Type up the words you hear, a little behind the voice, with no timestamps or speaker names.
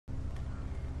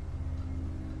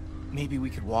maybe we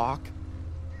could walk?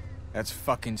 That's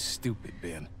fucking stupid,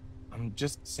 Ben. I'm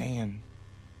just saying.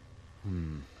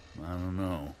 I don't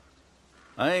know.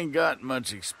 I ain't got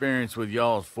much experience with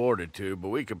y'all's fortitude, but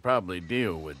we could probably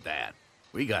deal with that.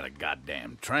 We got a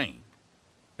goddamn train.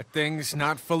 That thing's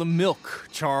not full of milk,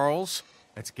 Charles.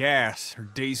 That's gas or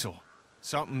diesel.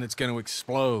 Something that's gonna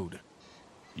explode.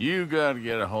 You gotta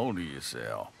get a hold of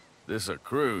yourself. This a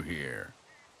crew here.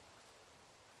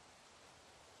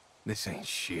 This ain't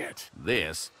shit.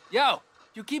 This? Yo,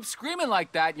 you keep screaming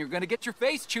like that and you're gonna get your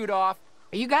face chewed off.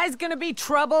 Are you guys gonna be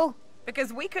trouble?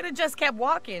 Because we could have just kept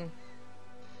walking.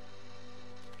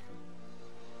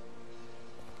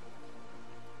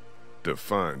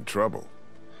 Define trouble.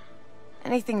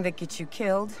 Anything that gets you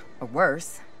killed, or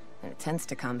worse. And it tends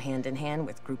to come hand in hand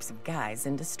with groups of guys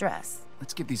in distress.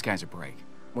 Let's give these guys a break.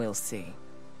 We'll see.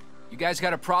 You guys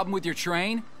got a problem with your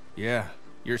train? Yeah,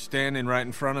 you're standing right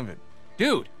in front of it.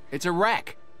 Dude, it's a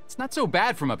wreck. It's not so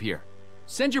bad from up here.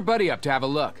 Send your buddy up to have a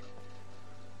look.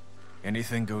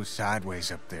 Anything goes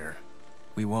sideways up there,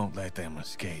 we won't let them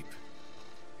escape.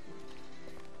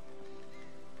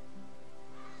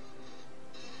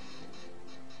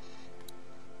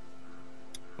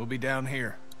 We'll be down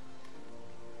here.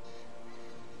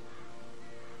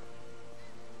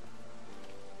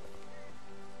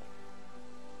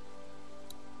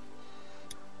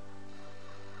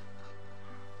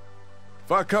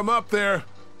 If I come up there,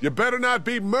 you better not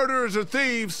be murderers or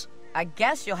thieves. I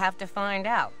guess you'll have to find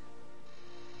out.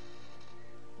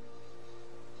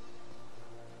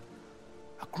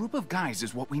 A group of guys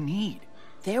is what we need.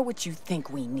 They're what you think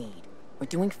we need. We're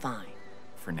doing fine.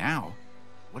 For now.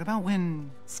 What about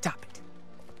when... Stop it.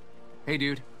 Hey,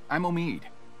 dude. I'm Omid.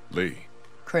 Lee,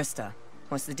 Krista,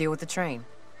 what's the deal with the train?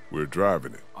 we're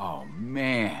driving it. Oh,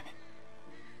 man.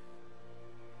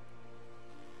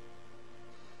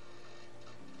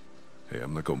 Hey,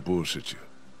 I'm not gonna bullshit you.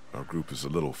 Our group is a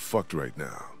little fucked right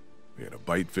now. We had a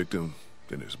bite victim,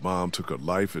 then his mom took her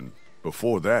life, and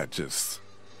before that, just...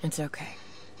 It's okay.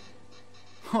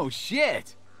 Oh,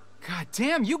 shit. God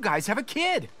damn, you guys have a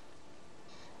kid.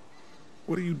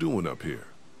 What are you doing up here?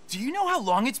 Do you know how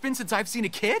long it's been since I've seen a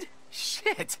kid?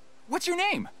 Shit. What's your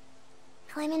name?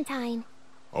 Clementine.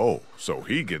 Oh, so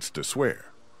he gets to swear.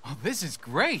 Oh, this is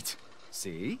great.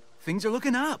 See? Things are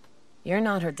looking up. You're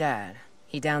not her dad.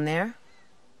 He down there?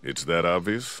 It's that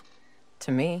obvious?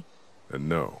 To me. And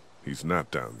no, he's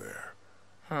not down there.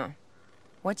 Huh.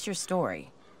 What's your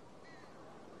story?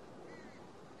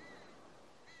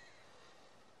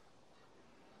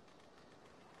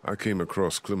 I came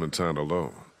across Clementine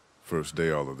alone. First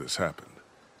day all of this happened.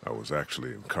 I was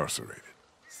actually incarcerated.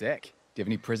 Sick. Do you have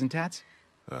any prison tats?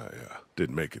 I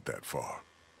didn't make it that far.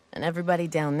 And everybody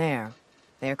down there,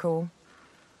 they're cool?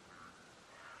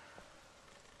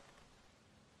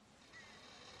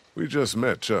 We just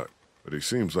met Chuck, but he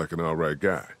seems like an alright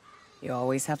guy. You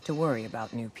always have to worry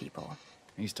about new people.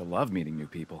 I used to love meeting new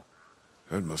people.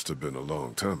 That must have been a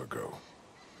long time ago.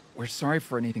 We're sorry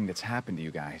for anything that's happened to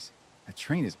you guys. That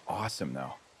train is awesome,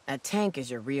 though. That tank is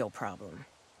your real problem.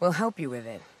 We'll help you with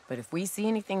it, but if we see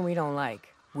anything we don't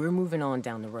like, we're moving on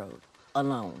down the road.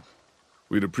 Alone.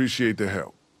 We'd appreciate the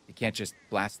help. You can't just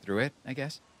blast through it, I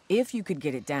guess? If you could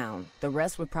get it down, the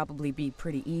rest would probably be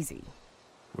pretty easy.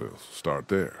 We'll start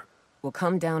there. We'll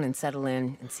come down and settle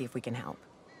in and see if we can help.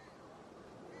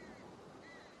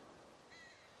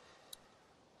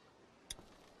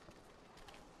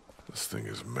 This thing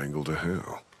is mangled to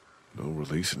hell. No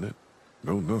releasing it,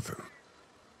 no nothing.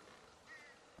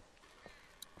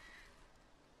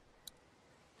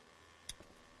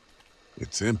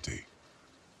 It's empty.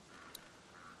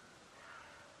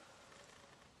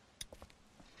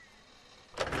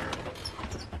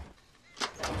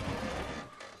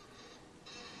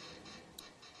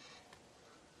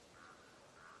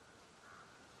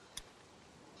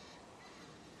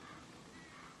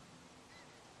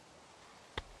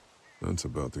 That's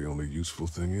about the only useful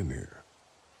thing in here.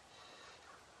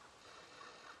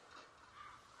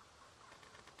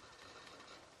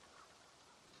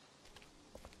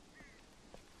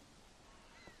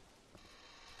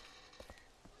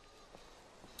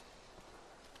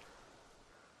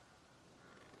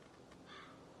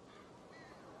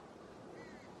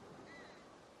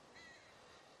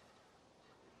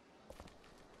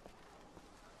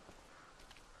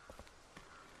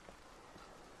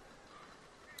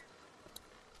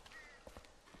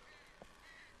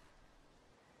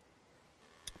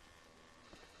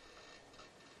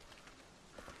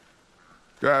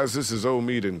 Guys, this is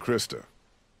Omid and Krista.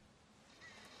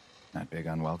 Not big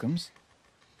on welcomes.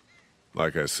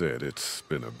 Like I said, it's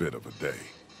been a bit of a day.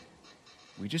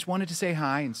 We just wanted to say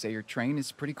hi and say your train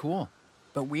is pretty cool.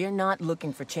 but we're not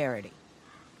looking for charity.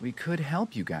 We could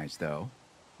help you guys, though.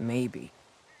 Maybe.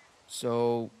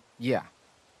 So, yeah.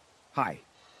 Hi.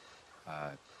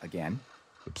 Again?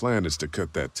 The plan is to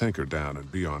cut that tanker down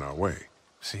and be on our way.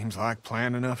 Seems like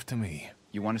plan enough to me.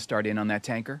 You want to start in on that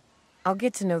tanker? I'll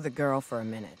get to know the girl for a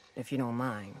minute, if you don't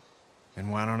mind.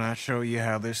 And why don't I show you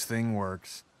how this thing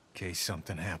works, in case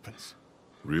something happens?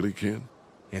 Really, Ken?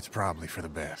 It's probably for the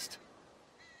best.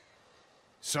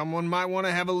 Someone might want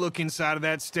to have a look inside of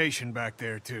that station back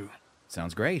there, too.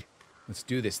 Sounds great. Let's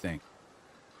do this thing.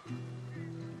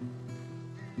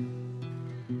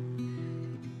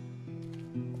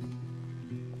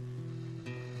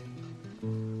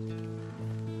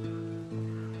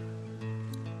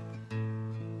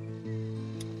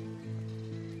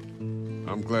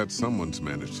 I'm glad someone's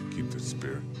managed to keep the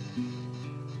spirit.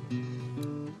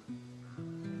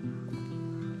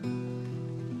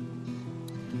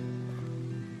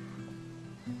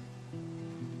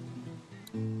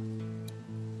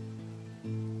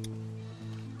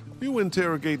 You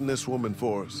interrogating this woman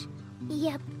for us?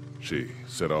 Yep, She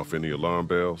set off any alarm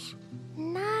bells?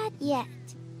 not yet.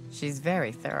 She's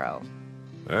very thorough.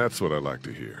 That's what I like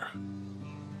to hear.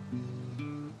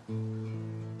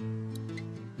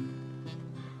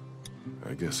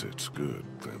 I guess it's good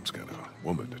Clem's got a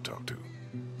woman to talk to.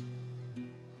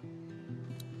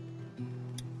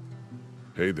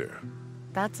 Hey there.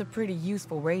 That's a pretty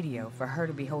useful radio for her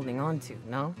to be holding on to,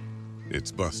 no?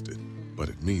 It's busted, but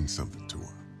it means something to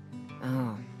her.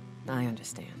 Oh, I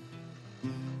understand.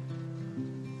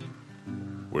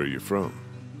 Where are you from?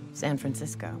 San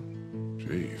Francisco.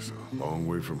 Jeez, a long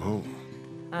way from home.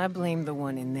 I blame the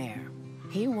one in there.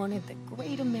 He wanted the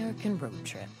great American road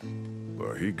trip.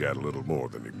 Well, he got a little more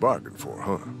than he bargained for,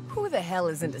 huh? Who the hell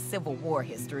is into Civil War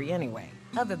history anyway,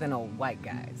 other than old white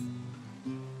guys?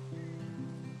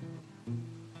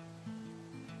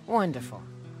 Wonderful.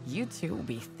 You two will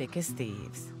be thick as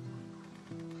thieves.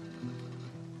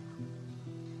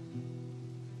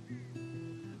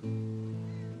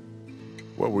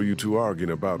 What were you two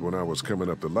arguing about when I was coming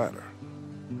up the ladder?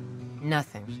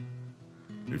 Nothing.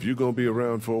 If you're gonna be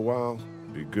around for a while,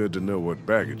 be good to know what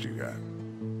baggage you got.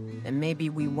 And maybe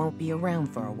we won't be around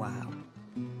for a while.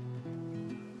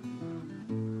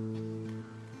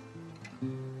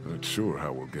 Not sure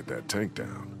how we'll get that tank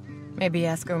down. Maybe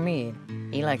ask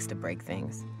Omid. He likes to break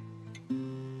things.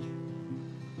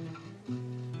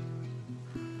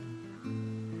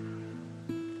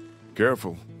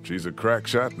 Careful, she's a crack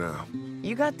shot now.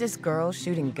 You got this girl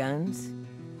shooting guns?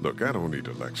 Look, I don't need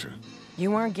a lecture.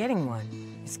 You weren't getting one.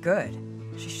 It's good.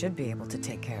 She should be able to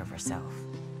take care of herself.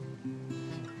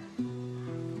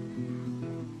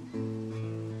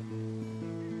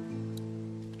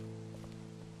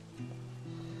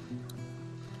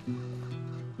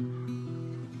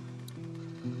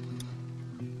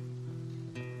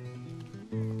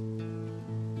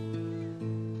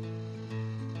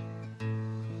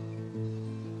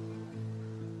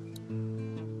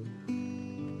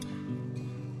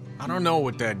 I don't know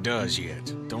what that does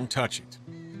yet. Don't touch it.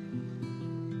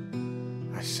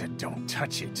 I said don't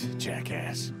touch it,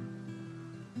 jackass.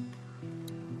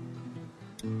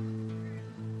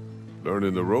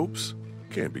 Learning the ropes?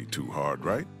 Can't be too hard,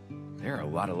 right? There are a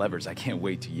lot of levers I can't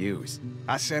wait to use.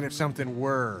 I said if something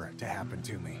were to happen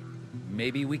to me.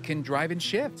 Maybe we can drive in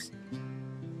shifts.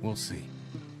 We'll see.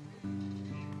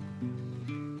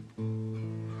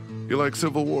 You like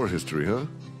Civil War history, huh?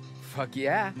 Fuck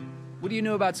yeah. What do you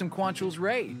know about some Quantrill's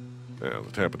raid? Well,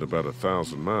 it happened about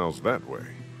 1,000 miles that way.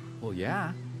 Well,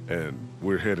 yeah. And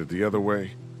we're headed the other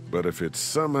way. But if it's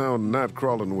somehow not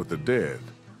crawling with the dead,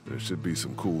 there should be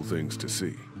some cool things to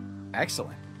see.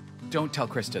 Excellent. Don't tell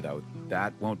Krista, though.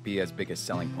 That won't be as big a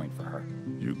selling point for her.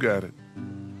 You got it.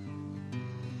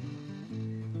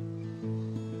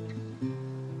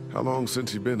 How long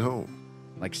since you been home?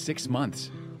 Like 6 months.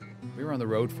 We were on the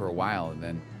road for a while, and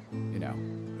then, you know,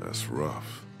 That's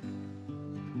rough.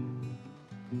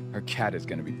 our cat is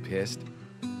gonna be pissed.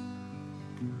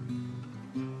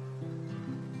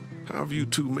 How have you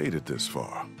two made it this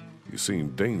far? You seem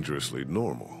dangerously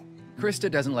normal. Krista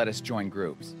doesn't let us join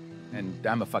groups, and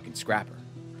I'm a fucking scrapper.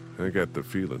 I got the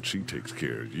feeling she takes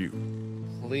care of you.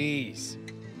 Please.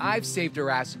 I've saved her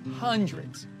ass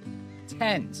hundreds.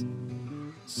 Tens.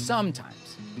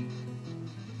 Sometimes.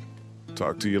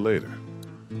 Talk to you later.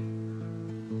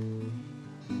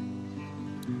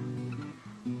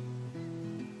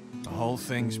 The whole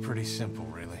thing's pretty simple,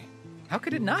 really. How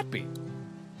could it not be?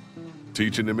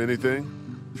 Teaching him anything?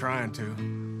 Trying to.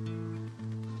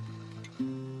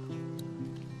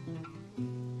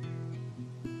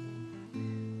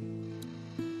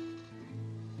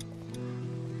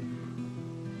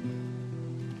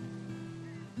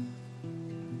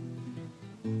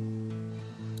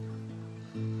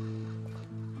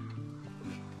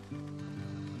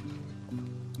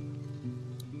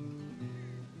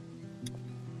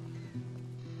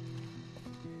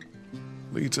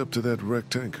 Leads up to that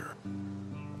wrecked tanker.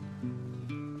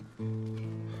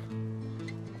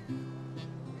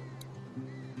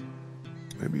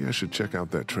 Maybe I should check out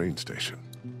that train station.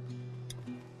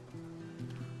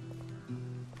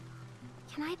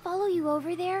 Can I follow you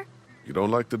over there? You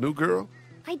don't like the new girl?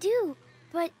 I do,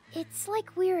 but it's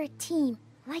like we're a team,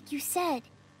 like you said.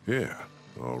 Yeah,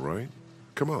 all right.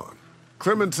 Come on.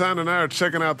 Clementine and I are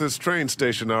checking out this train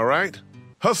station, all right?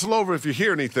 Hustle over if you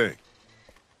hear anything.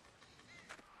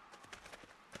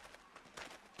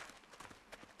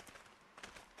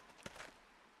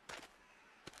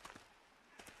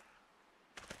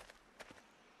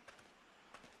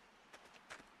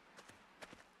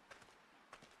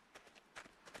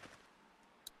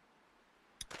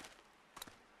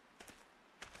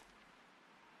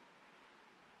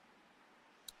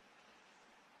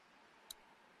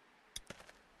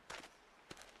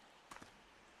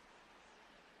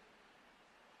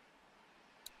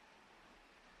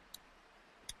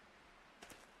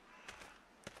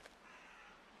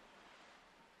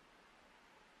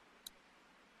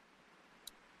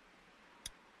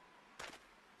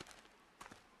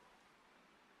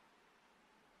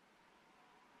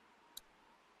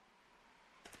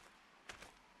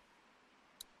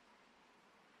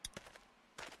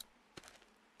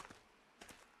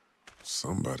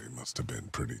 Somebody must have been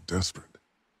pretty desperate.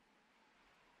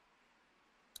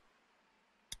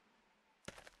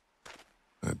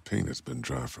 That paint has been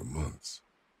dry for months.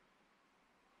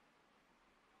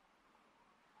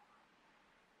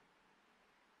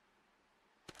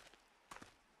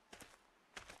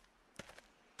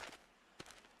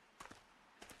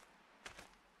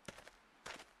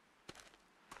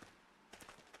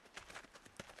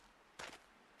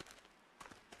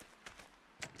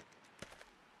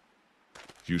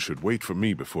 You should wait for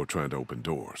me before trying to open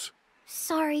doors.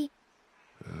 Sorry.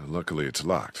 Luckily, it's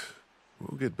locked.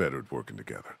 We'll get better at working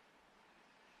together.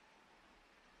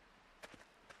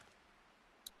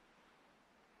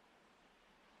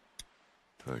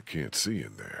 I can't see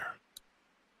in there.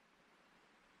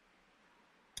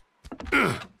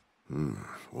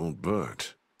 Won't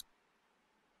budge.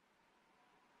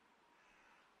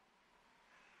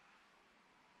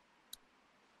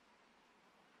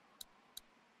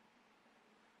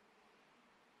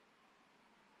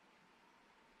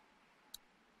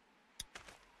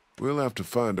 We'll have to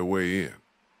find a way in.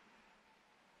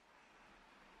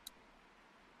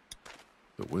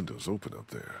 The window's open up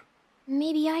there.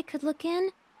 Maybe I could look in?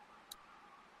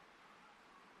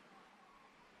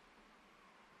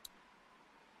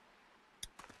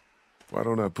 Why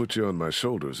don't I put you on my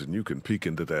shoulders and you can peek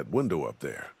into that window up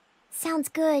there? Sounds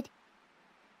good.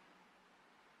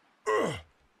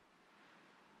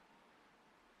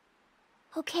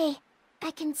 Okay, I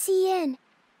can see in.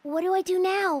 What do I do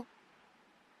now?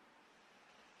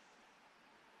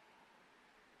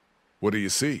 What do you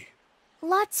see?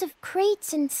 Lots of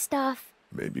crates and stuff.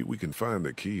 Maybe we can find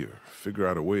the key or figure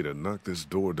out a way to knock this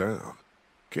door down.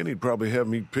 Kenny'd probably have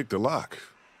me pick the lock,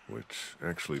 which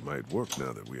actually might work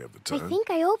now that we have the time. I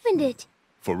think I opened it.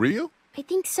 For real? I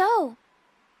think so.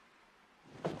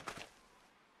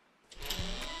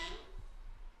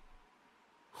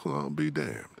 Well, I'll be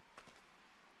damned.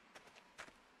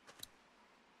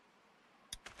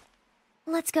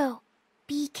 Let's go.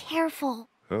 Be careful.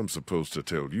 I'm supposed to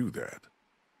tell you that.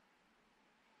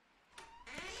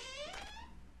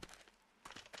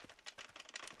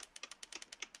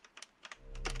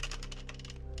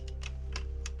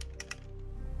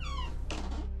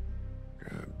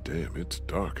 God damn, it's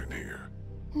dark in here.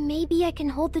 Maybe I can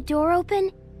hold the door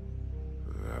open?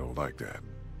 I don't like that.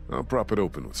 I'll prop it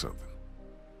open with something.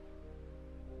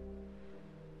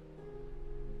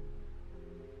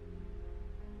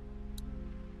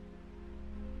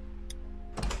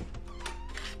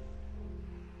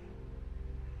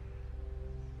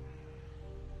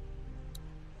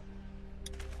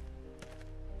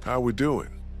 How we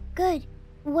doing? Good.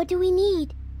 What do we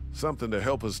need? Something to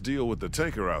help us deal with the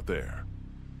tanker out there.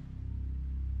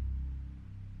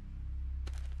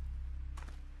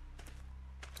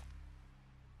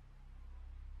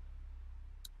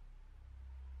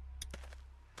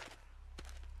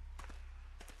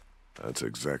 That's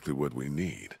exactly what we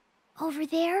need. Over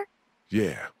there?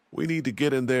 Yeah, we need to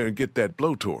get in there and get that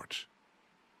blowtorch.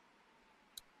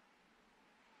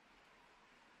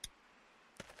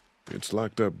 It's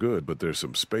locked up good, but there's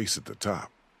some space at the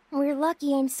top. We're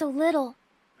lucky I'm so little.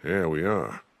 Yeah, we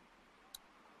are.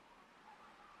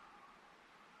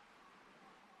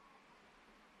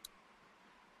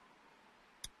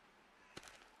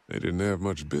 They didn't have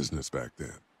much business back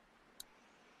then.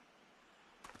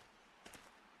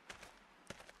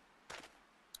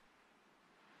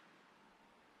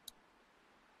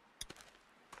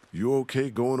 you okay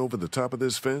going over the top of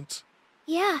this fence?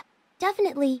 Yeah,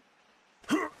 definitely.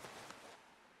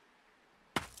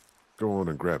 Go on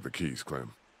and grab the keys,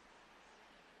 Clem.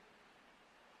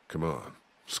 Come on,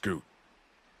 scoot.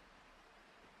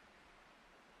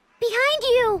 Behind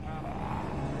you!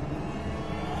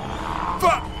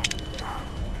 Fuck!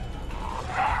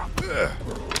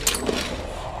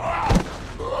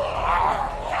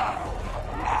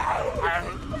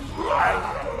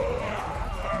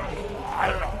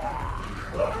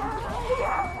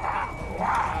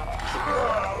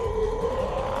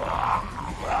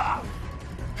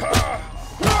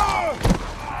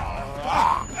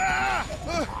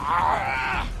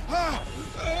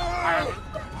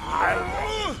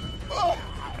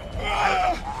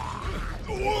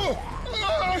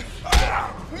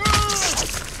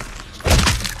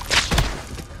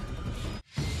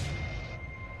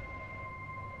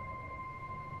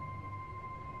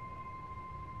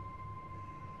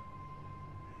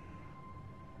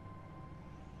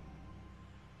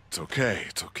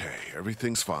 It's okay.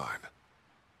 Everything's fine.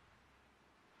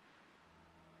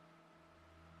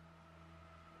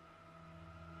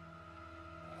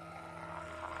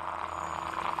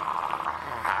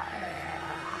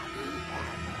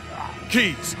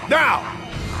 Keys, now!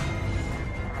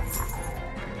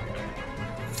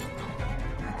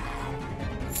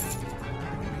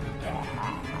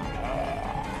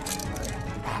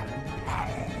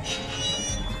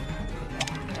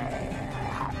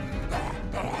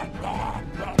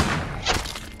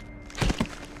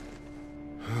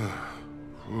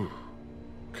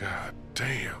 God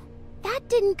damn. That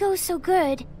didn't go so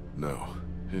good. No,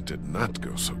 it did not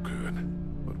go so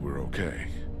good. But we're okay.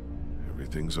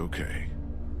 Everything's okay.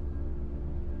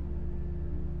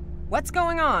 What's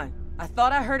going on? I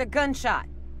thought I heard a gunshot.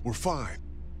 We're fine.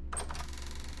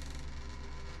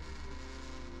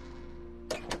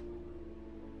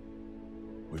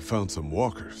 We found some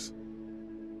walkers.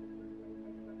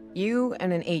 You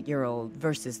and an 8-year-old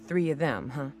versus 3 of them,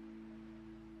 huh?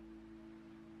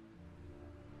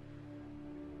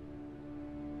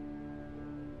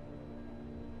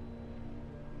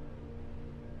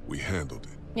 We handled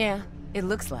it. Yeah, it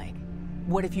looks like.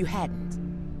 What if you hadn't?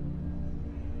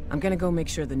 I'm gonna go make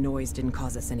sure the noise didn't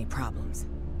cause us any problems.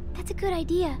 That's a good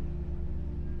idea.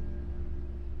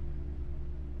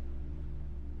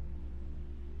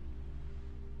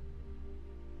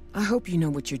 I hope you know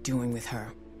what you're doing with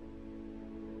her.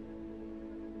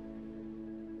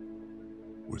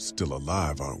 We're still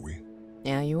alive, aren't we?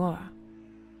 Yeah, you are.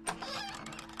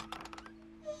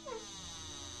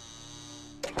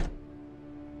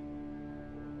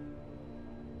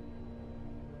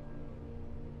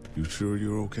 You sure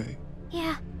you're okay?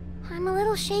 Yeah, I'm a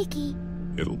little shaky.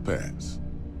 It'll pass.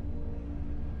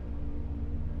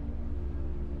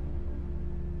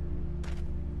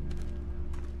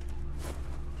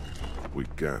 We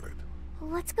got it.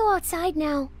 Let's go outside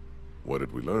now. What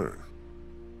did we learn?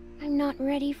 I'm not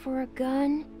ready for a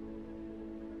gun.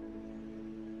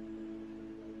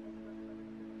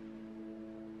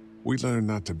 We learned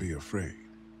not to be afraid.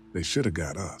 They should have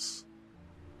got us.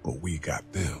 But we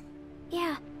got them.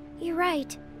 Yeah, you're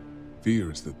right.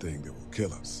 Fear is the thing that will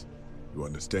kill us. You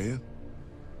understand?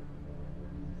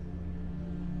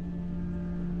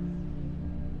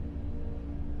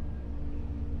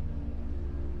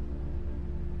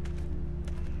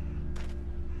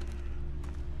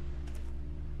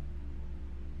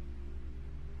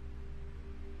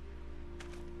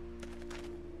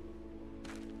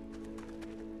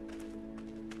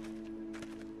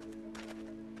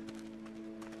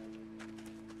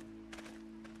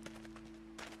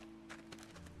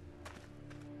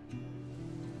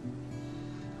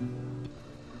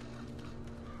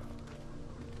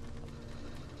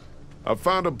 I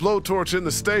found a blowtorch in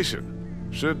the station.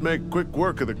 Should make quick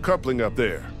work of the coupling up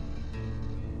there.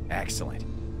 Excellent.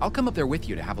 I'll come up there with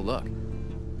you to have a look.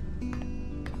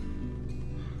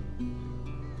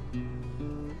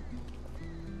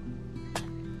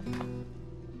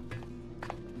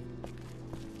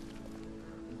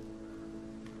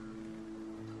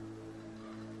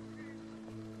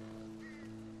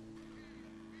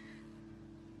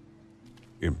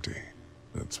 Empty.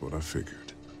 That's what I figured.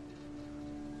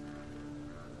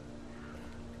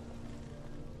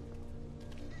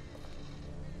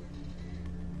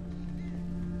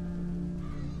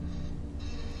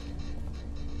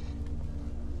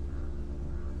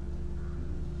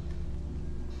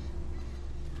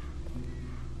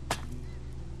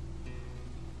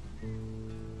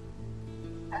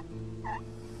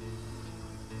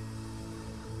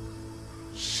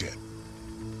 Shit.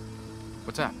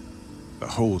 What's that? The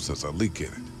hose has a leak in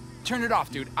it. Turn it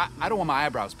off, dude. I don't want my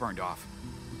eyebrows burned off.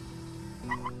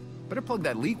 Better plug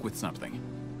that leak with something.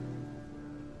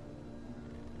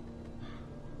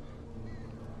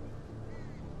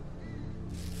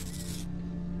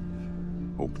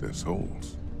 Hope this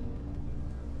holds.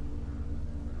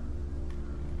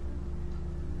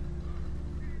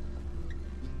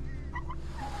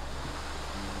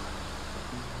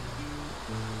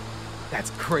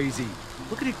 That's crazy.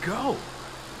 Look at it go.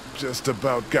 Just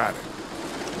about got it.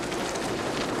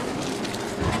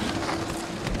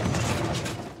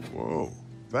 Whoa,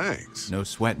 thanks. No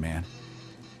sweat, man.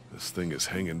 This thing is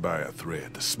hanging by a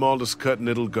thread. The smallest cut and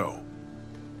it'll go.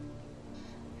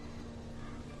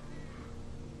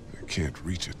 I can't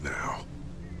reach it now.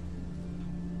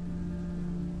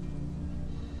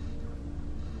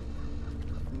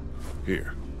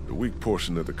 Here, the weak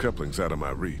portion of the coupling's out of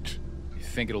my reach. You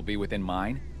think it'll be within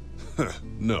mine?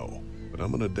 No, but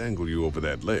I'm gonna dangle you over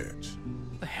that ledge.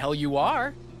 The hell you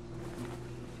are?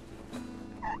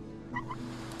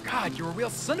 God, you're a real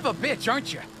son of a bitch,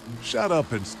 aren't you? Shut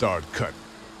up and start cutting.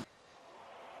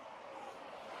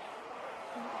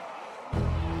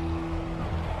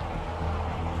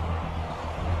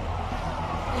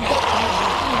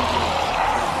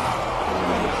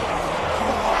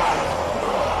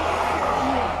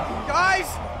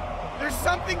 Guys! There's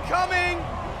something coming!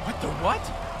 What the what?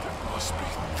 There must be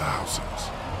thousands.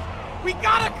 We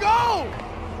gotta go!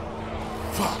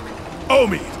 Fuck.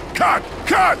 Omi! Cut!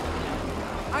 Cut!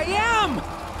 I am!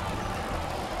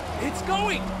 It's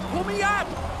going! Pull me up!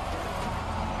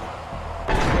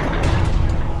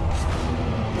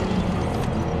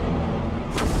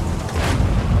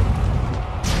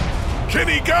 Can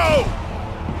he go?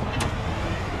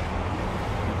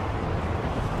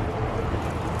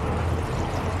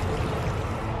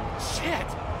 Shit!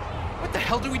 What the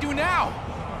hell do we do now?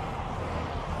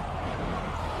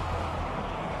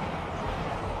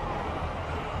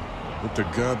 What to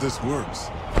God this works.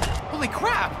 Holy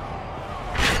crap!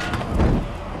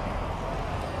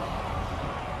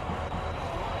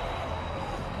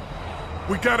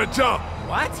 We gotta jump!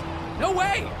 What? No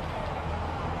way!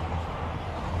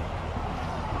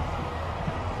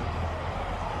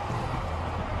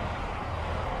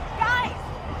 Guys!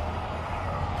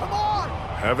 Come on!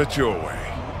 Have it your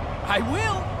way. I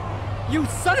will! You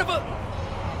son of a...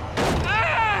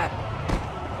 Ah!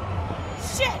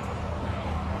 Shit!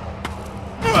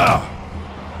 Ah!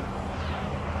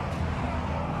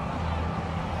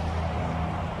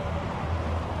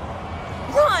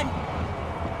 Run!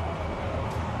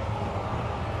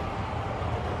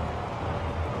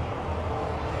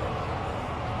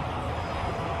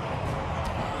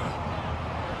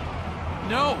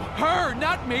 No, her,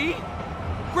 not me!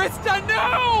 Krista,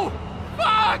 no!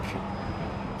 Fuck!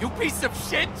 You piece of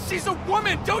shit! She's a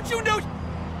woman, don't you know?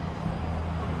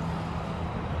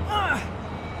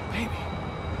 Baby.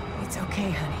 It's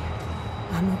okay, honey.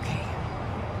 I'm okay.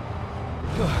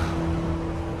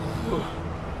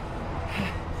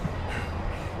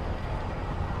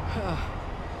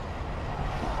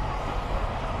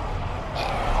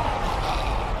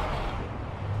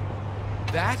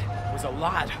 That was a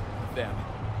lot of them.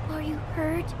 Are you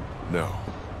hurt? No,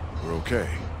 we're okay.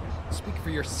 Speak for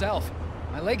yourself.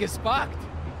 My leg is fucked.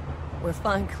 We're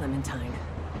fine, Clementine.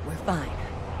 We're fine.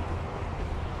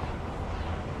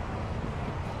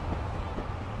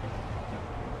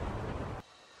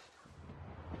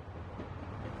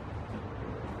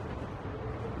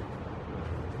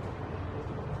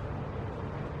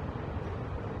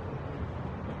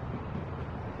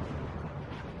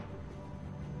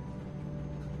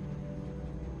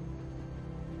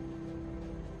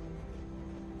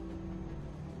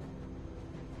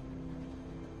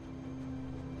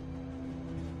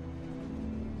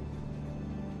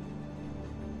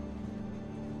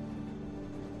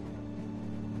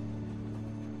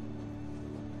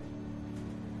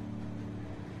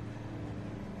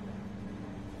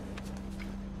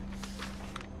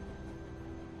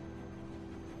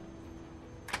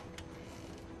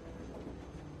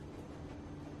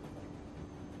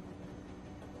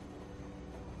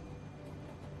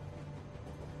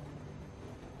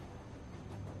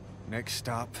 Next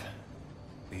stop,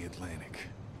 the Atlantic.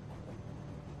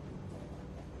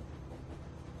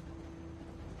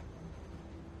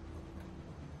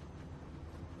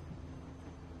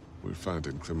 We're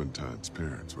finding Clementine's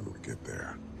parents when we get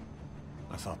there.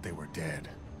 I thought they were dead.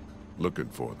 Looking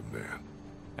for them then.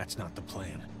 That's not the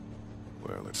plan.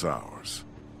 Well, it's ours.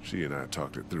 She and I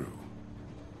talked it through.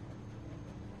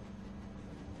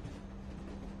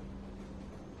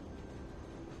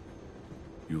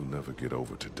 You'll never get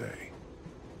over today.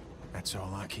 That's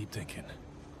all I keep thinking.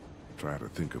 Try to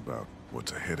think about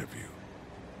what's ahead of you.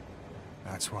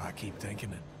 That's why I keep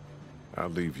thinking it. I'll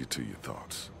leave you to your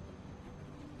thoughts.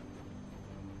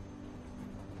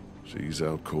 She's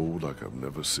out cold like I've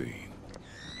never seen.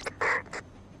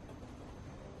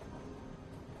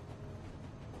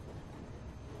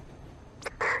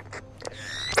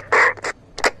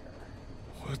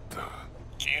 What the?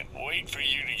 Can't wait for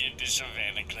you to get to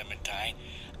Savannah, Clementine.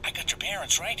 I got your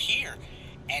parents right here.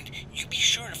 And you be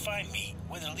sure to find me,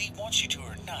 whether Lee wants you to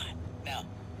or not. Now,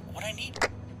 what I need...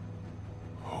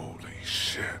 Holy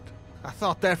shit. I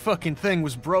thought that fucking thing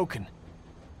was broken.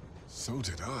 So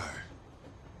did I.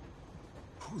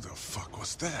 Who the fuck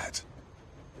was that?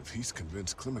 If he's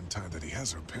convinced Clementine that he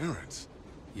has her parents...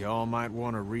 Y'all might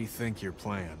want to rethink your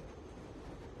plan.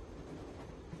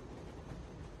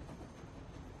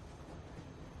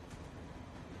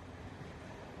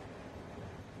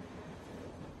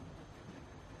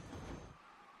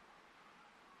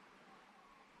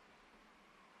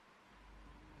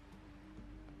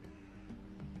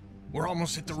 We're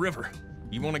almost at the river.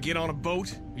 You want to get on a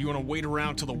boat, or you want to wait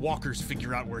around till the walkers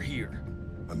figure out we're here?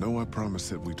 I know I promised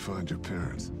that we'd find your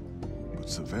parents, but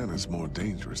Savannah's more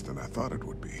dangerous than I thought it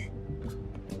would be.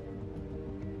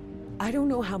 I don't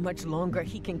know how much longer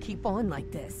he can keep on like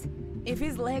this. If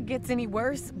his leg gets any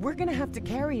worse, we're gonna have to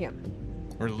carry him.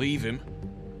 Or leave him.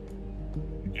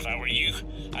 If I were you,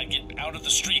 I'd get out of the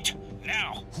street,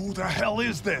 now! Who the hell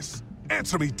is this?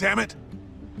 Answer me, damn it!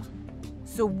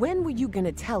 So when were you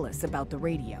gonna tell us about the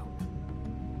radio?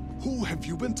 Who have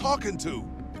you been talking to?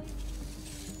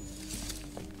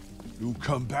 You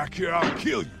come back here, I'll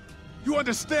kill you. You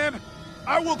understand?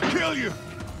 I will kill you!